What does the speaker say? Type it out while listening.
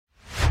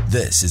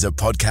This is a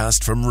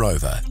podcast from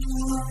Rover.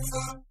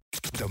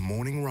 The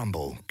Morning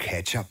Rumble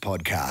Catch-Up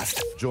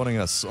Podcast. Joining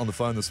us on the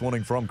phone this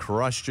morning from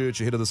Christchurch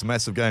ahead of this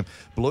massive game.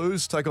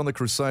 Blues take on the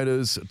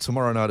Crusaders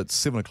tomorrow night at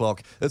 7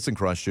 o'clock. It's in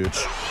Christchurch.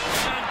 And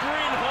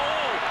Bryn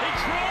Hall, he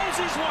trolls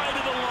his way to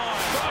the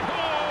line.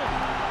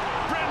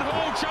 Bryn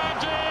Hall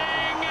charging,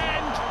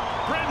 and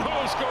Bryn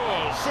Hall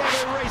scores. Sammy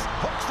Reese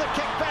hooks the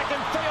kick back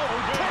and field.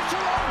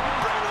 Pressure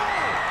on Bryn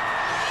Hall.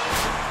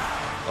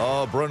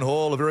 Oh, Bryn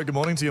Hall, a very good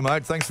morning to you,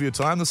 mate. Thanks for your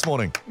time this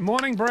morning.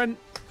 Morning, Bryn.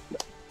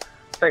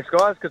 Thanks,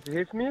 guys. Good to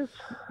hear from you.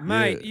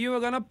 Mate, you are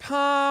going to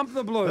pump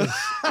the Blues.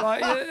 You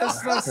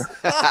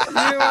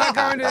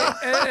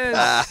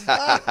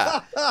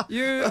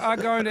are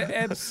going to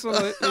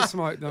absolutely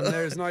smoke them.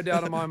 There is no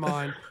doubt in my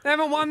mind. They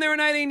haven't won there in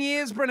 18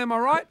 years, Bryn, am I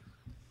right?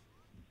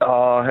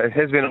 Oh, it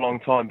has been a long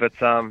time, but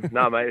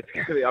no, mate, it's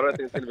gonna be, I don't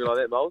think it's going to be like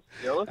that, Moles,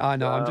 to be honest. I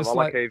know, I'm just I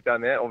like how you've done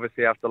that.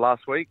 Obviously, after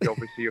last week,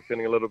 obviously you're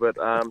feeling a little bit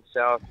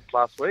sour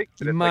last week,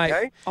 but it's Mate,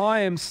 okay.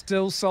 I am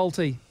still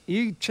salty.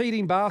 You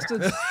cheating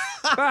bastards.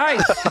 But hey,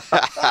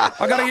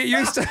 I got to get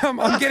used to them.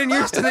 I'm getting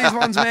used to these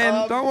ones,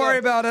 man. Don't worry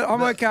about it.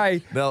 I'm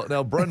okay.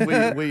 Now,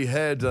 Bryn, we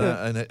had,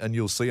 and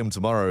you'll see him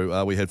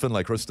tomorrow, we had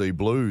Finlay Christie,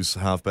 Blues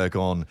halfback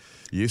on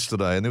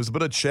yesterday, and there was a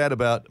bit of chat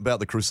about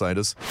the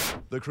Crusaders.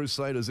 The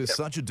Crusaders, they're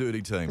such a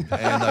dirty team,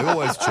 and they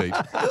always cheat,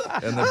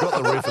 and they've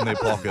got the ref in their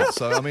pocket.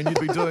 So, I mean, you'd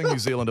be doing New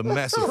Zealand a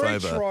massive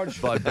favour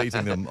by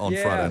beating them on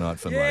Friday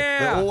night, Finlay.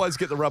 Yeah. They always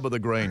get the rub of the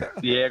green.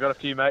 Yeah, I got a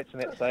few mates in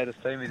that Crusaders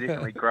team. They're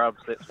definitely grubs,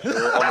 that's for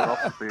sure, on and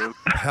off the field.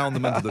 Pound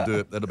them into the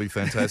dirt. That'll be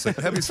fantastic.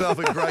 Have yourself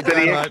a great Did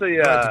day, he mate. actually,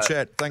 Great to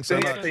chat. Thanks so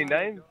Did he much. actually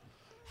name?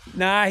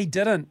 Nah, he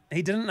didn't.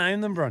 He didn't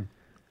name them, Bryn.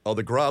 Oh,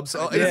 the Grubs.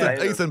 Oh,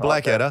 Yeah. Ethan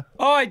Blackadder.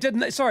 Oh, he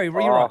didn't. Sorry, you're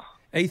right.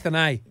 Ethan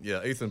A.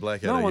 Yeah, Ethan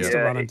Blackadder. No one wants yeah.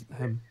 to run into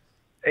him.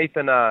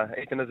 Ethan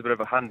is a bit of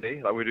a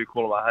hundy. Like, we do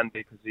call him a hundy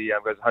because he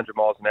goes 100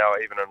 miles an hour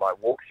even in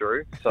like walk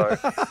through. So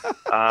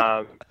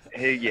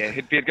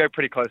he'd go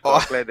pretty close. So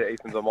I'm glad that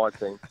Ethan's on my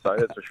team. So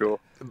that's for sure.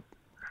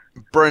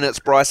 Bryn, it's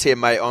Bryce here,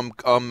 mate. I'm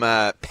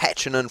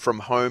patching in from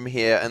home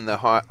here in the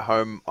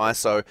home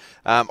ISO.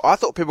 I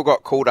thought people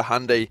got called a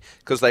hundy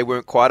because they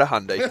weren't quite a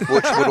hundy,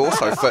 which would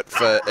also fit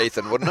for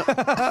Ethan, wouldn't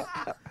it?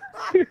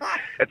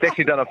 It's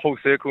actually done a full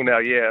circle now,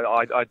 yeah.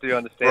 I do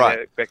understand Right.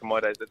 that back in my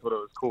days that's what it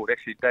was called.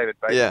 Actually, David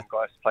Bateman,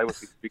 guys to play with,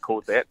 used to be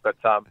called that. But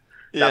that's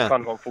kind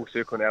of gone full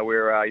circle now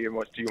where you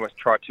must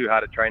try too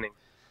hard at training.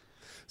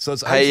 So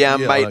it's Hey,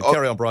 mate,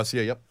 carry on, Bryce.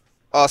 Yeah, yep.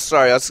 Oh,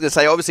 sorry, I was going to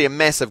say, obviously a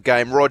massive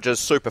game. Roger's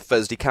super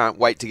fizzed. He can't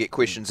wait to get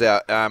questions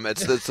out.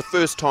 It's the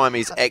first time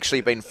he's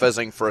actually been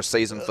fizzing for a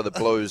season for the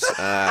Blues.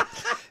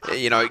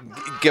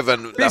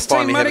 Given they're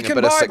finally having a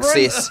bit of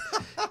success.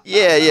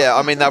 Yeah.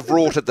 I mean, they've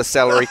rorted the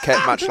salary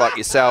cap, much like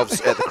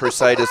yourselves at the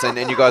Crusaders, and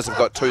you guys have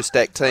got two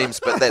stacked teams,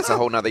 but that's a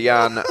whole nother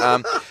yarn.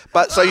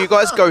 But so you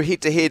guys go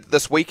head-to-head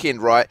this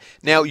weekend, right?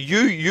 Now,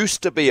 you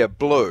used to be a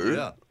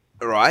Blue,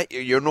 right?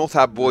 You're a North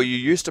Harbour boy. You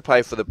used to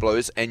play for the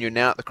Blues, and you're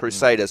now at the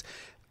Crusaders.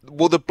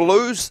 Well, the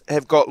Blues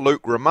have got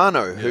Luke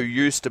Romano, who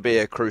used to be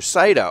a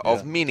Crusader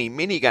of many,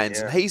 many games,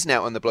 and he's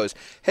now in the Blues.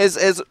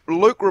 Has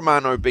Luke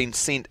Romano been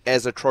sent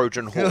as a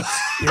Trojan horse?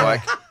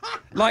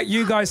 Like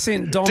you guys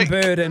sent Don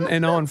Bird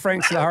and Owen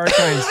Franks to the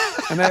Hurricanes,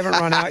 and they haven't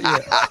run out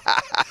yet.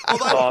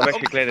 I'm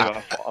actually glad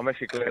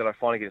that I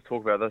finally get to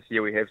talk about this.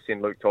 Yeah, we have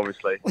sent Luke to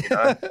obviously,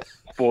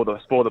 spoil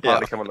the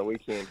party come on the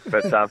weekend.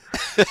 But no,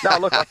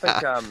 look, I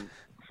think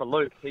for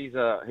Luke, he's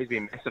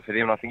been massive for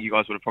them, and I think you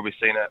guys would have probably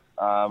seen it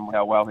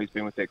how well he's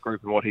been with that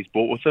group and what he's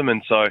brought with them.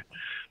 And so,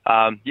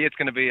 it's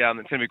going to be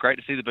great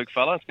to see the big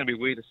fella. It's going to be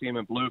weird to see him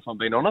in blue, if I'm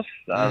being honest.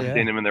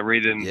 Seeing him in the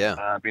red and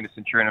being a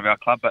centurion of our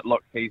club. But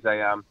look, he's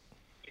a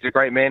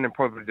great man and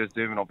probably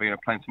deserving of playing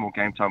some more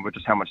game time with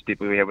just how much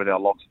depth we have with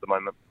our locks at the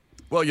moment.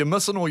 Well, you're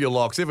missing all your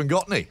locks. Haven't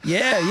got any.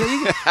 Yeah,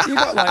 you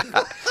got like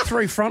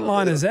 3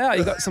 frontliners out.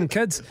 You got some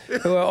kids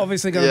who are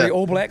obviously going to be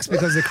All Blacks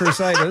because they're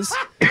Crusaders.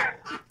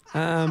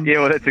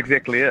 Well, that's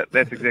exactly it.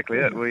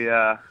 We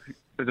it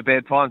was a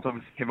bad time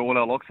to have all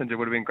our locks injured. It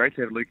would have been great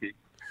to have Lukey.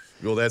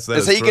 Well, that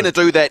is he going to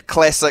do that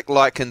classic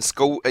like in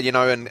school,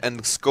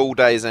 in school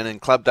days and in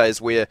club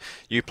days where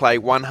you play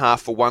one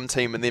half for one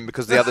team and then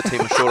because the other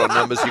team is short on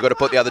numbers, you've got to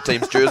put the other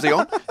team's jersey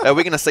on? Are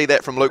we going to see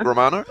that from Luke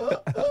Romano?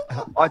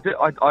 I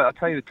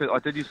tell you the truth, I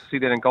did used to see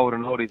that in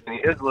Golden Oldies, and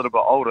he is a little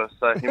bit older,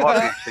 so he might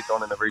be actually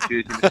gone in the red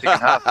jersey in the second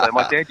half. So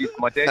my dad used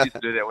to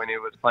do that when he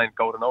was playing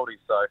Golden Oldies.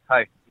 So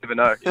hey, you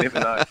never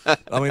know.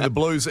 I mean, the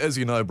Blues, as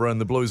you know, Bryn,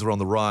 the Blues are on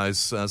the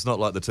rise. It's not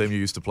like the team you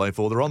used to play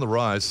for. They're on the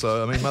rise.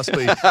 So, I mean,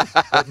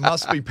 it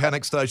must be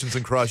panic stations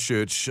in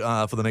Christchurch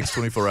for the next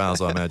 24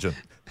 hours, I imagine.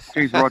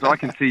 Jeez, Roger, I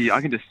can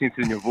just sense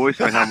it in your voice,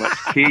 mate, how much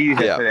care you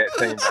have for that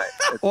team, mate.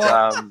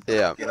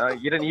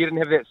 It's, you didn't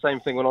have that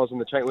same thing when I was in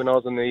the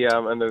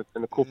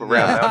corporate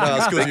round. No,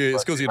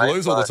 it's because you'd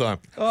lose all the time.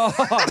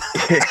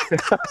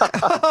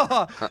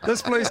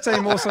 This Blues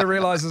team also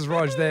realises,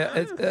 Rog,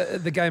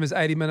 that the game is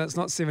 80 minutes,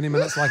 not 70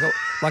 minutes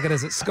like it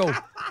is at school.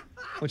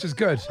 which is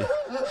good.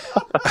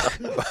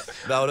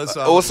 No, it is,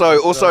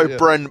 Also, yeah,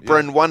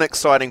 Bryn, one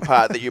exciting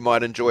part that you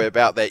might enjoy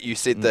about that, you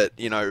said that,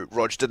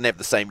 Rog didn't have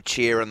the same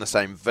cheer and the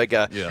same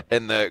vigour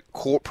in the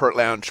corporate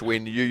lounge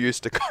when you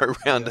used to go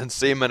around and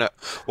see him in it.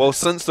 Well,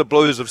 since the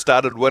Blues have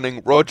started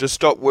winning, Roger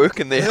stopped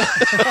working there.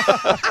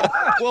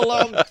 Well,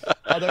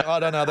 I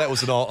don't know. That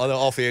was an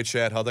off-air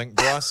chat, I think,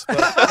 Bryce.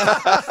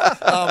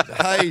 But,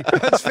 hey,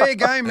 It's fair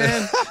game,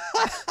 man.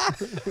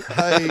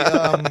 hey,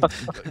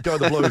 go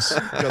the Blues.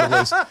 Go the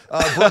Blues.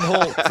 Bryn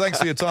Hall, thanks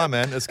for your time,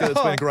 man. It's been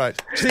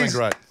great. It's been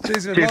great.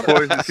 Cheers, man. Cheers,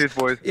 boys. Cheers,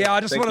 boys. Yeah, I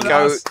just wanted to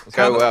Go ask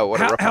well.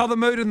 What a ripper. how the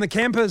mood in the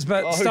campers,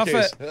 but who stuff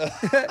cares?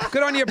 it.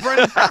 Good on you,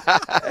 Bryn.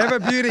 Have a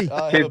beauty.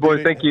 Cheers,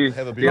 boys. Thank you.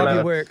 Have a See beauty. you Love later.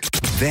 your work.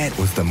 That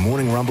was the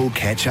Morning Rumble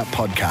Catch Up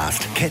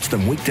Podcast. Catch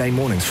them weekday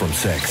mornings from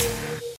 6.